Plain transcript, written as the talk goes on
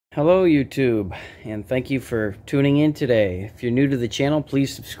Hello YouTube, and thank you for tuning in today. If you're new to the channel,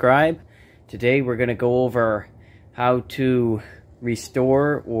 please subscribe. Today we're going to go over how to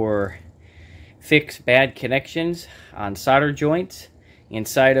restore or fix bad connections on solder joints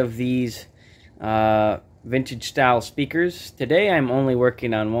inside of these vintage style speakers. Today I'm only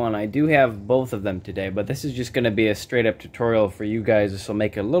working on one. I do have both of them today, but this is just going to be a straight up tutorial for you guys. This will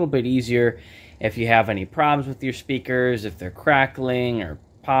make it a little bit easier if you have any problems with your speakers, if they're crackling or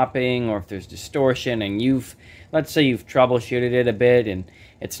popping, or if there's distortion and let's say you've troubleshooted it a bit and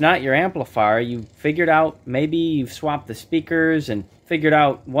it's not your amplifier. You figured out, maybe you've swapped the speakers and figured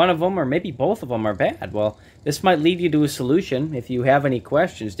out one of them or maybe both of them are bad. Well, this might lead you to a solution. If you have any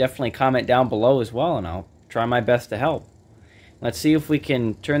questions, definitely comment down below as well and I'll try my best to help. Let's see if we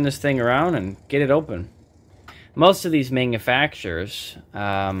can turn this thing around and get it open. Most of these manufacturers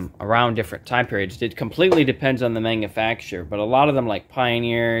around different time periods, it completely depends on the manufacturer, but a lot of them like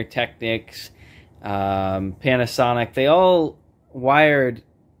Pioneer, Technics, Panasonic, they all wired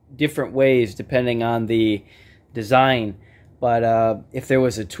different ways depending on the design. But if there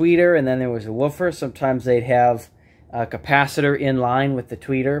was a tweeter and then there was a woofer, sometimes they'd have a capacitor in line with the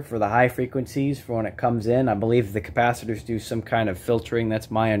tweeter for the high frequencies for when it comes in. I believe the capacitors do some kind of filtering.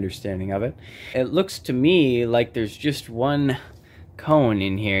 That's my understanding of it. It looks to me like there's just one cone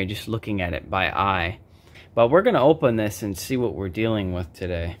in here, just looking at it by eye. But we're going to open this and see what we're dealing with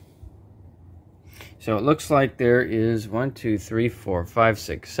today. So it looks like there is 1, 2, 3, 4, 5,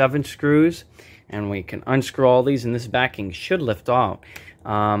 6, 7 screws. And we can unscrew all these and this backing should lift out.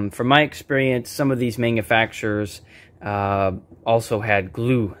 From my experience, some of these manufacturers also had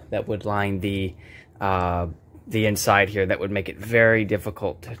glue that would line the inside here that would make it very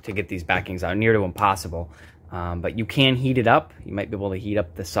difficult to get these backings out, near to impossible. But you can heat it up. You might be able to heat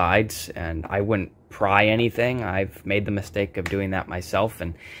up the sides, and I wouldn't pry anything. I've made the mistake of doing that myself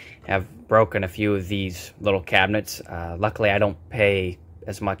and have broken a few of these little cabinets. Luckily, I don't pay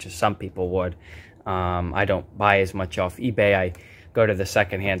as much as some people would. I don't buy as much off eBay. I go to the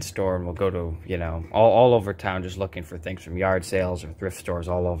secondhand store and we'll go to, you know, all over town just looking for things from yard sales or thrift stores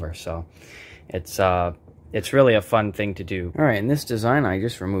all over. So it's really a fun thing to do. All right, in this design, I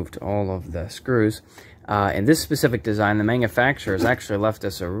just removed all of the screws. In this specific design, the manufacturer has actually left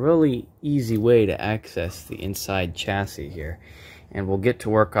us a really easy way to access the inside chassis here. And we'll get to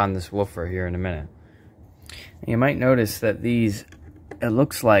work on this woofer here in a minute. You might notice that these, it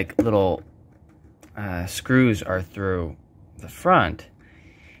looks like little screws are through the front,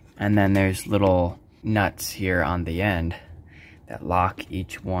 and then there's little nuts here on the end that lock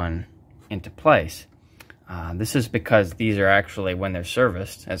each one into place. This is because these are actually, when they're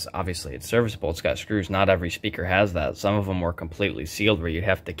serviced, as obviously it's serviceable, it's got screws. Not every speaker has that. Some of them were completely sealed where you'd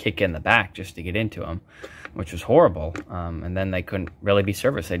have to kick in the back just to get into them, which was horrible. And then they couldn't really be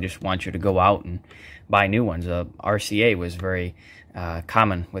serviced. They just want you to go out and buy new ones. RCA was very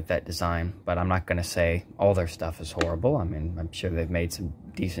common with that design, but I'm not going to say all their stuff is horrible. I mean, I'm sure they've made some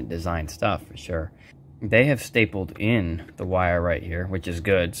decent design stuff for sure. They have stapled in the wire right here, which is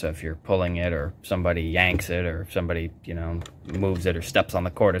good. So if you're pulling it or somebody yanks it or if somebody, you know, moves it or steps on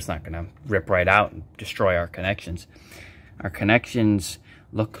the cord, it's not going to rip right out and destroy our connections. Our connections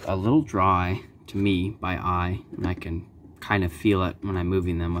look a little dry to me by eye, and I can kind of feel it when I'm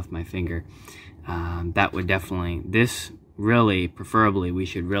moving them with my finger. That would definitely, this really, preferably, we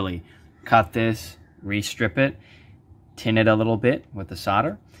should really cut this, re-strip it, tin it a little bit with the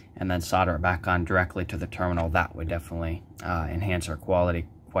solder, and then solder it back on directly to the terminal. That would definitely enhance our quality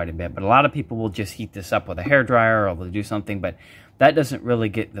quite a bit. But a lot of people will just heat this up with a hairdryer or will do something, but that doesn't really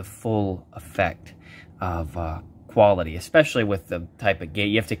get the full effect of quality, especially with the type of gauge.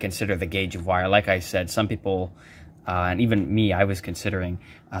 You have to consider the gauge of wire. Like I said, some people, and even me, I was considering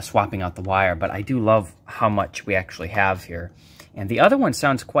swapping out the wire, but I do love how much we actually have here. And the other one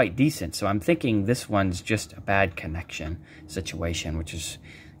sounds quite decent, so I'm thinking this one's just a bad connection situation, which is,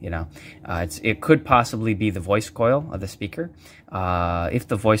 you know, it could possibly be the voice coil of the speaker. If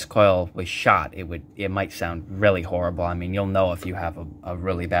the voice coil was shot, it might sound really horrible. I mean, you'll know if you have a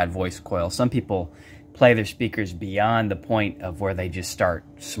really bad voice coil. Some people play their speakers beyond the point of where they just start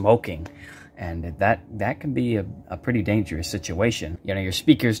smoking. And that can be a pretty dangerous situation. You know, your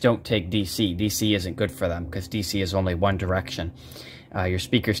speakers don't take DC. DC isn't good for them because DC is only one direction. Your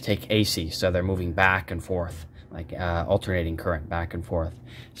speakers take AC, so they're moving back and forth, like alternating current back and forth.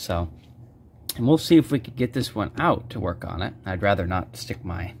 So, and we'll see if we could get this one out to work on it. I'd rather not stick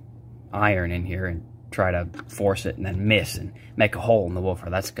my iron in here and try to force it and then miss and make a hole in the woofer.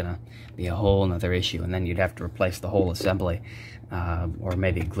 That's gonna be a whole nother issue, and then you'd have to replace the whole assembly or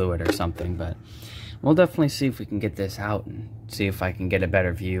maybe glue it or something. But we'll definitely see if we can get this out and see if I can get a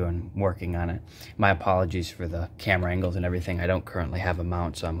better view and working on it. My apologies for the camera angles and everything. I don't currently have a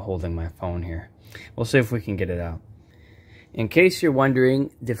mount, so I'm holding my phone here. We'll see if we can get it out. In case you're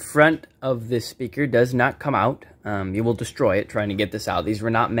wondering, the front of this speaker does not come out. You will destroy it trying to get this out. These were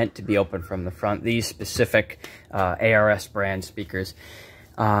not meant to be open from the front. These specific ARS brand speakers.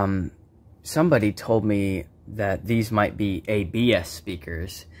 Somebody told me that these might be ABS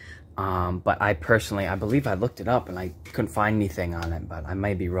speakers. But I believe I looked it up and I couldn't find anything on it, but I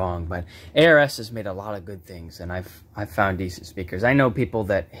may be wrong. But ARS has made a lot of good things, and I've found decent speakers. I know people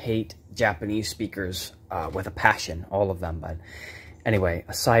that hate Japanese speakers with a passion, all of them. But anyway,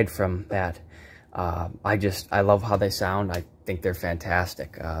 aside from that, I love how they sound. I think they're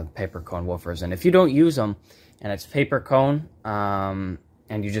fantastic, paper cone woofers. And if you don't use them, and it's paper cone,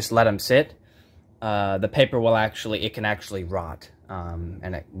 and you just let them sit, the paper will it can actually rot.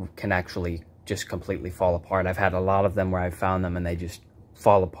 And it can actually just completely fall apart. I've had a lot of them where I've found them and they just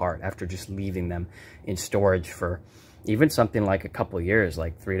fall apart after just leaving them in storage for even something like a couple years,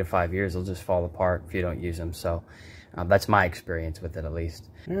 like 3 to 5 years. They'll just fall apart if you don't use them. So that's my experience with it, at least.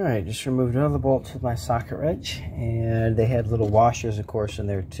 All right, just removed another bolt with my socket wrench, and they had little washers, of course, in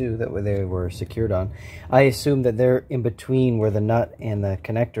there too that they were secured on. I assume that they're in between where the nut and the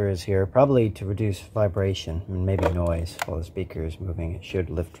connector is here, probably to reduce vibration and maybe noise while the speaker is moving. It should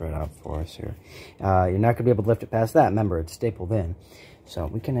lift right out for us here. You're not going to be able to lift it past that. Remember, it's stapled in. So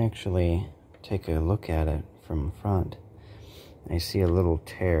we can actually take a look at it from front. I see a little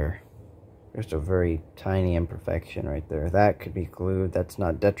tear. Just a very tiny imperfection right there. That could be glued. That's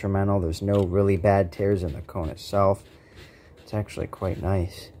not detrimental. There's no really bad tears in the cone itself. It's actually quite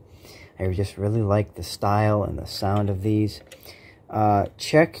nice. I just really like the style and the sound of these.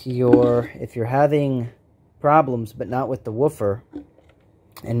 Check if you're having problems, but not with the woofer,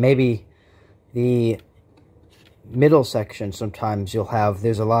 and maybe the middle section, sometimes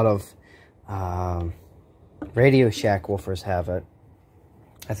there's a lot of Radio Shack woofers have it.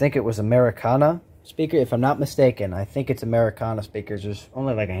 I think it was Americana speaker, if I'm not mistaken. I think it's Americana speakers. There's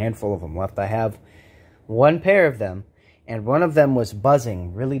only like a handful of them left. I have one pair of them, and one of them was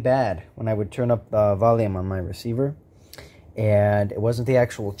buzzing really bad when I would turn up the volume on my receiver. And it wasn't the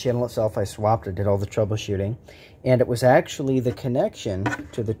actual channel itself. I swapped it, did all the troubleshooting. And it was actually the connection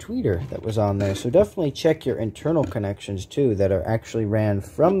to the tweeter that was on there. So definitely check your internal connections too that are actually ran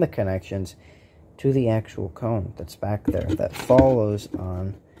from the connections to the actual cone that's back there, that follows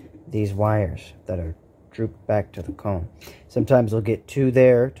on these wires that are drooped back to the cone. Sometimes they'll get two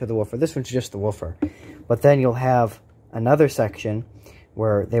there to the woofer. This one's just the woofer. But then you'll have another section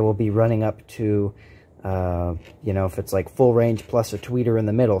where they will be running up to, you know, if it's like full range plus a tweeter in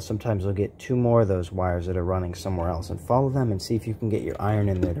the middle, sometimes you'll get two more of those wires that are running somewhere else. And follow them and see if you can get your iron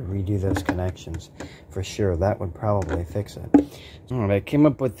in there to redo those connections. For sure, that would probably fix it. All right, I came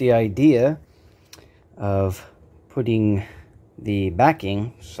up with the idea of putting the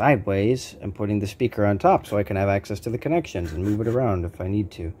backing sideways and putting the speaker on top so I can have access to the connections and move it around if I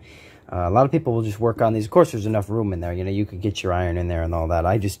need to. A lot of people will just work on these. Of course, there's enough room in there. You know, you could get your iron in there and all that.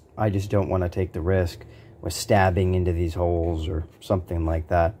 I just don't want to take the risk with stabbing into these holes or something like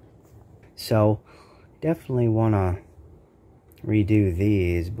that. So, definitely want to redo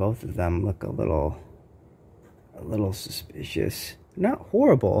these. Both of them look a little suspicious. Not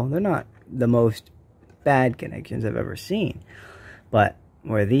horrible. They're not the most bad connections I've ever seen, but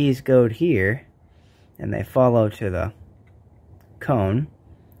where these go here and they follow to the cone,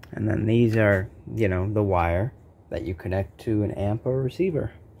 and then these are, you know, the wire that you connect to an amp or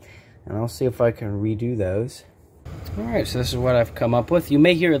receiver, and I'll see if I can redo those. Alright, so this is what I've come up with. You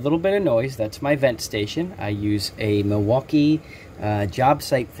may hear a little bit of noise. That's my vent station. I use a Milwaukee job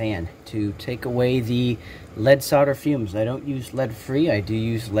site fan to take away the lead solder fumes. I don't use lead free. I do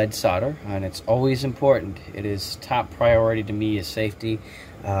use lead solder, and it's always important. It is top priority to me is safety,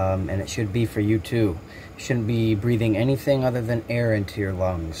 and it should be for you too. You shouldn't be breathing anything other than air into your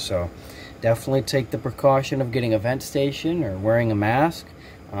lungs. So definitely take the precaution of getting a vent station or wearing a mask.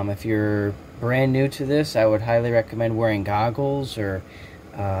 If you're brand new to this, I would highly recommend wearing goggles or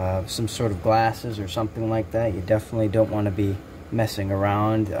some sort of glasses or something like that. You definitely don't want to be messing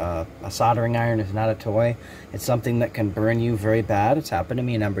around. A soldering iron is not a toy. It's something that can burn you very bad. It's happened to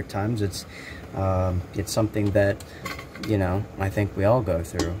me a number of times. It's something that, you know, I think we all go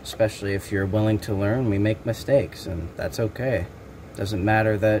through, especially if you're willing to learn. We make mistakes, and that's okay. Doesn't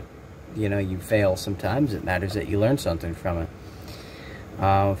matter that, you know, you fail sometimes. It matters that you learn something from it.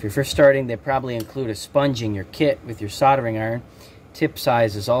 If you're first starting, they probably include a sponge in your kit with your soldering iron. Tip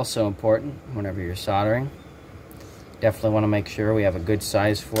size is also important whenever you're soldering. definitely want to make sure we have a good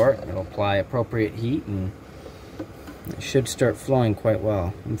size for it. It'll apply appropriate heat and it should start flowing quite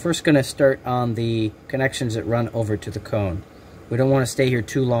well. I'm first going to start on the connections that run over to the cone. We don't want to stay here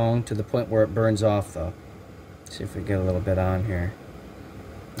too long to the point where it burns off though. See if we get a little bit on here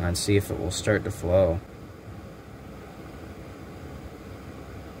and see if it will start to flow.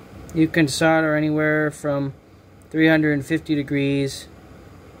 You can solder anywhere from 350 degrees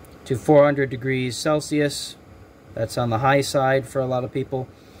to 400 degrees Celsius. That's on the high side for a lot of people.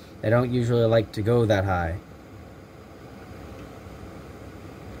 They don't usually like to go that high.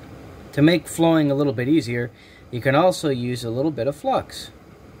 To make flowing a little bit easier, you can also use a little bit of flux.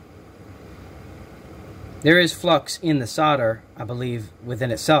 There is flux in the solder, I believe,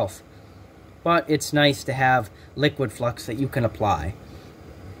 within itself. But it's nice to have liquid flux that you can apply.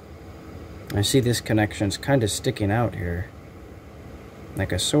 I see this connection's kind of sticking out here,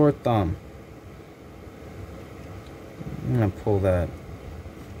 like a sore thumb. I'm going to pull that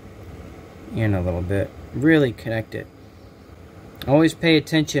in a little bit. Really connect it. Always pay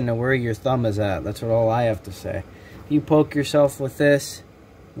attention to where your thumb is at. That's what all I have to say. If you poke yourself with this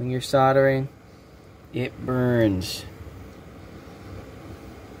when you're soldering, it burns.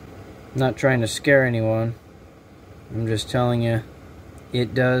 I'm not trying to scare anyone. I'm just telling you,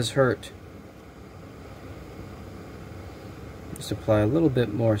 it does hurt. Just apply a little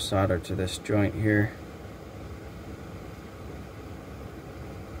bit more solder to this joint here.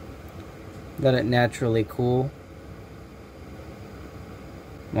 Let it naturally cool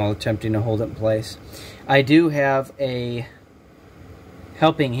while attempting to hold it in place. I do have a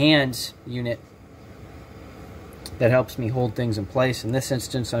helping hands unit that helps me hold things in place. In this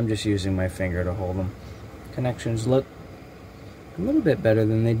instance, I'm just using my finger to hold them. Connections look a little bit better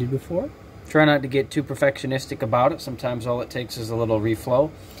than they did before. Try not to get too perfectionistic about it. Sometimes all it takes is a little reflow.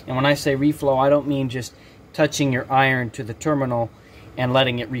 And when I say reflow, I don't mean just touching your iron to the terminal and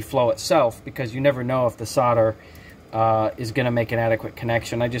letting it reflow itself, because you never know if the solder is going to make an adequate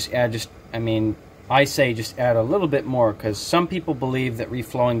connection. I say just add a little bit more, because some people believe that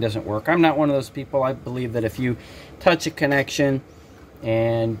reflowing doesn't work. I'm not one of those people. I believe that if you touch a connection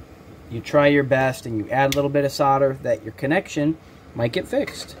and you try your best and you add a little bit of solder, that your connection might get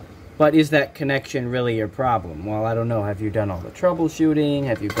fixed. But is that connection really your problem? Well, I don't know. Have you done all the troubleshooting?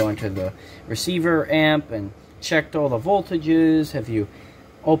 Have you gone to the receiver amp and checked all the voltages? Have you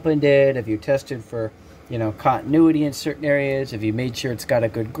opened it? Have you tested for, continuity in certain areas? Have you made sure it's got a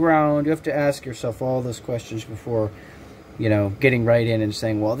good ground? You have to ask yourself all those questions before, getting right in and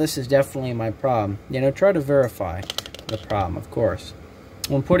saying, well, this is definitely my problem. Try to verify the problem, of course.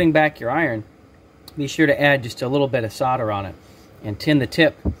 When putting back your iron, be sure to add just a little bit of solder on it and tin the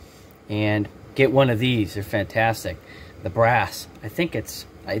tip and get one of these. They're fantastic. The brass. I think it's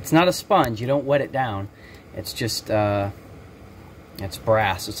not a sponge. You don't wet it down. It's just it's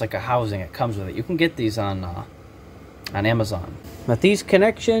brass. It's like a housing. It comes with it. You can get these on Amazon. But these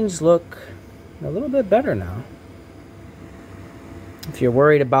connections look a little bit better now. If you're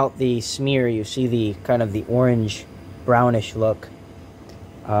worried about the smear, you see the kind of the orange brownish look.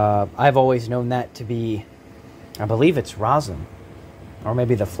 I've always known that to be, I believe it's rosin, or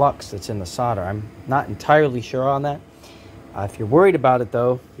maybe the flux that's in the solder. I'm not entirely sure on that. If you're worried about it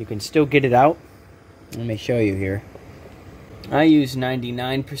though, you can still get it out. Let me show you here. I use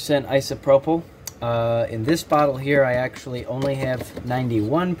 99% isopropyl. In this bottle here, I actually only have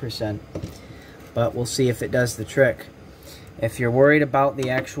 91%, but we'll see if it does the trick. If you're worried about the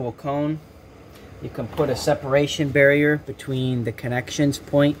actual cone, you can put a separation barrier between the connections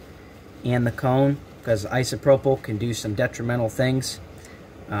point and the cone, because isopropyl can do some detrimental things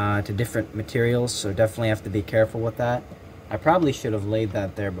to different materials, so definitely have to be careful with that. I probably should have laid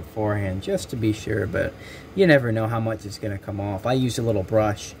that there beforehand just to be sure, but you never know how much it's going to come off. I use a little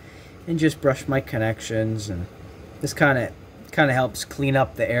brush and just brush my connections, and this kind of helps clean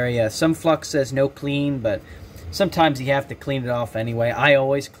up the area. Some flux says no clean, but sometimes you have to clean it off anyway. I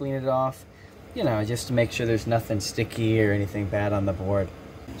always clean it off, just to make sure there's nothing sticky or anything bad on the board.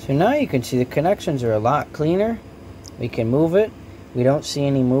 So now you can see the connections are a lot cleaner. We can move it. We don't see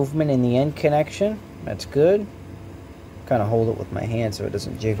any movement in the end connection. That's good. Kind of hold it with my hand so it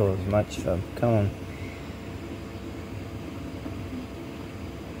doesn't jiggle as much for the cone.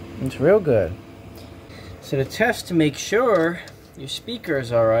 It's real good. So to test to make sure your speaker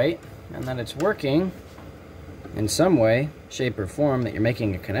is alright and that it's working in some way, shape, or form, that you're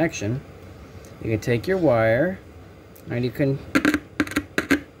making a connection, you can take your wire and you can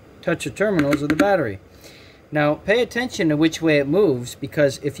touch the terminals of the battery. Now pay attention to which way it moves,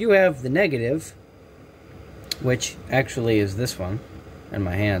 because if you have the negative, which actually is this one in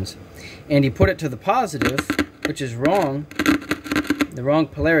my hands, and you put it to the positive, which is wrong, the wrong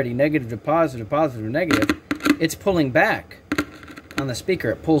polarity, negative to positive, positive to negative, it's pulling back on the speaker.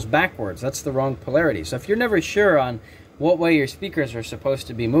 It pulls backwards. That's the wrong polarity. So if you're never sure on what way your speakers are supposed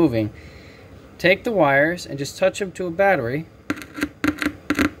to be moving, take the wires and just touch them to a battery.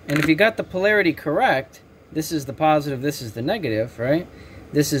 And if you got the polarity correct, this is the positive, this is the negative, right?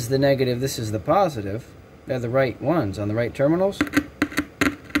 This is the negative, this is the positive. They're the right ones on the right terminals.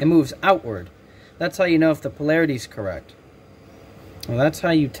 It moves outward. That's how you know if the polarity is correct. Well, that's how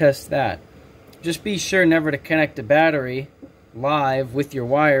you test that. Just be sure never to connect the battery live with your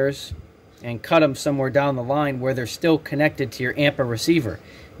wires and cut them somewhere down the line where they're still connected to your amp or receiver.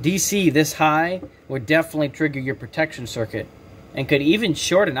 DC this high would definitely trigger your protection circuit and could even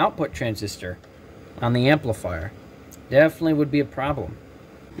short an output transistor on the amplifier. Definitely would be a problem.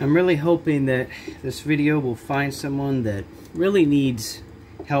 I'm really hoping that this video will find someone that really needs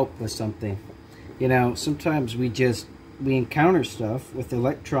help with something. You know, sometimes we encounter stuff with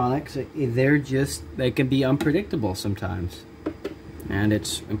electronics. They can be unpredictable sometimes. And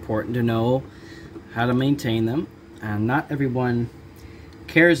it's important to know how to maintain them. And not everyone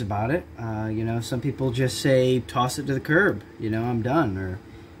cares about it. You know, some people just say, toss it to the curb. You know, I'm done.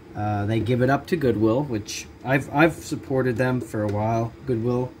 Or they give it up to Goodwill, which I've supported them for a while.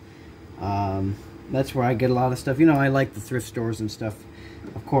 Goodwill. That's where I get a lot of stuff. You know, I like the thrift stores and stuff,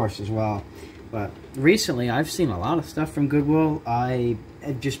 of course, as well. But recently, I've seen a lot of stuff from Goodwill. I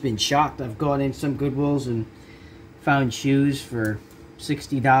have just been shocked. I've gone in some Goodwills and found shoes for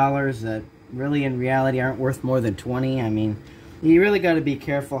 $60 that really, in reality, aren't worth more than $20. I mean, you really got to be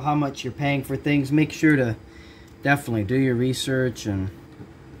careful how much you're paying for things. Make sure to definitely do your research and,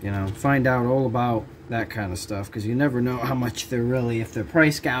 you know, find out all about that kind of stuff, because you never know how much they're really, if they're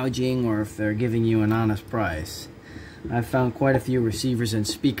price gouging or if they're giving you an honest price. I've found quite a few receivers and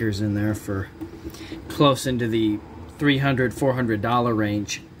speakers in there for close into the $300, $400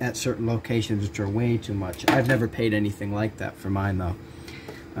 range at certain locations, which are way too much. I've never paid anything like that for mine, though.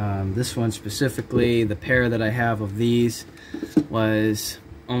 This one specifically, the pair that I have of these was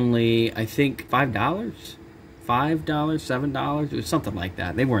only, I think, $5? $5, $7? It was something like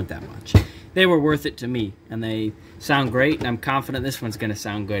that. They weren't that much. They were worth it to me, and they sound great, and I'm confident this one's going to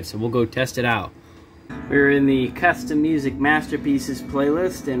sound good, so we'll go test it out. We're in the Custom Music Masterpieces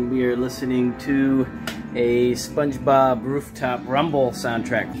playlist, and we are listening to a SpongeBob Rooftop Rumble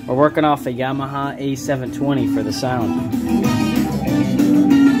soundtrack. We're working off a Yamaha A720 for the sound.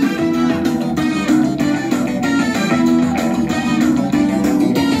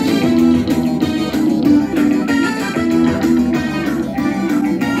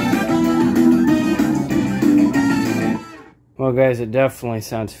 Well, guys, it definitely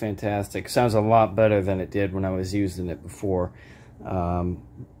sounds fantastic. Sounds a lot better than it did when I was using it before.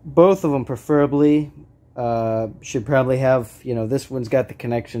 Both of them preferably should probably have, you know, this one's got the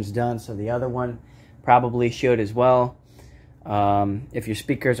connections done, so the other one probably should as well. If your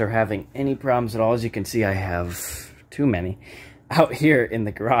speakers are having any problems at all, as you can see, I have too many out here in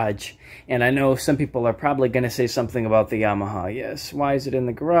the garage. And I know some people are probably going to say something about the Yamaha. Yes, why is it in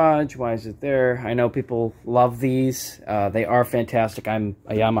the garage? Why is it there? I know people love these. They are fantastic. I'm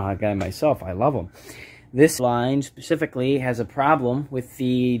a Yamaha guy myself. I love them. This line specifically has a problem with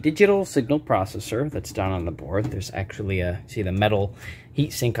the digital signal processor that's down on the board. There's actually see the metal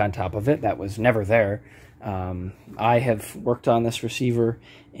heat sink on top of it. That was never there. I have worked on this receiver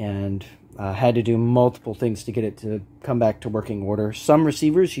and had to do multiple things to get it to come back to working order. Some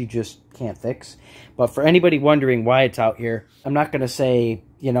receivers you just can't fix. But for anybody wondering why it's out here, I'm not going to say,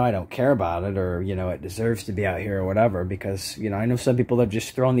 you know, I don't care about it or, you know, it deserves to be out here or whatever, because, you know, I know some people have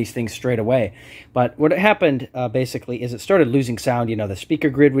just thrown these things straight away. But what happened basically is it started losing sound. You know, the speaker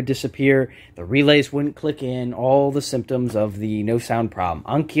grid would disappear, the relays wouldn't click in, all the symptoms of the no sound problem.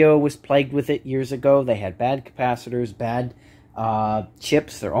 Onkyo was plagued with it years ago. They had bad capacitors, bad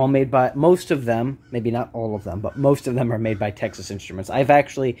chips. They're all made by, most of them, maybe not all of them, but most of them are made by Texas Instruments. I've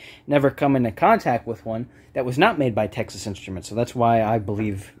actually never come into contact with one that was not made by Texas Instruments, so that's why I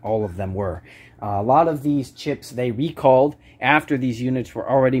believe all of them were. A lot of these chips they recalled after these units were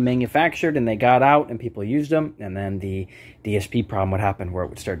already manufactured and they got out and people used them, and then the DSP problem would happen where it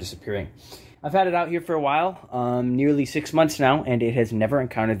would start disappearing. I've had it out here for a while, nearly 6 months now, and it has never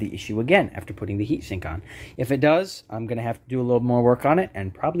encountered the issue again after putting the heatsink on. If it does, I'm going to have to do a little more work on it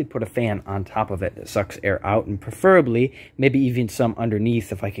and probably put a fan on top of it that sucks air out, and preferably maybe even some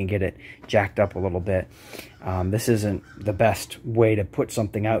underneath if I can get it jacked up a little bit. This isn't the best way to put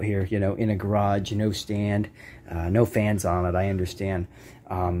something out here, you know, in a garage, no stand, no fans on it, I understand.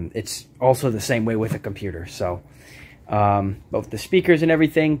 It's also the same way with a computer, so Both the speakers and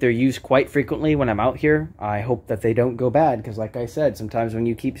everything, they're used quite frequently when I'm out here. I hope that they don't go bad, because like I said, sometimes when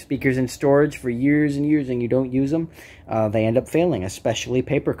you keep speakers in storage for years and years and you don't use them, they end up failing, especially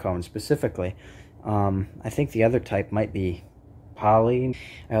paper cones specifically. I think the other type might be poly.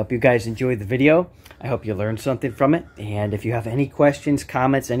 I hope you guys enjoyed the video. I hope you learned something from it. And if you have any questions,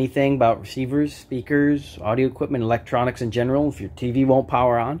 comments, anything about receivers, speakers, audio equipment, electronics in general, if your TV won't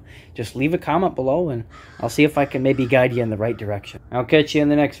power on, just leave a comment below and I'll see if I can maybe guide you in the right direction. I'll catch you in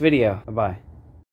the next video. Bye-bye.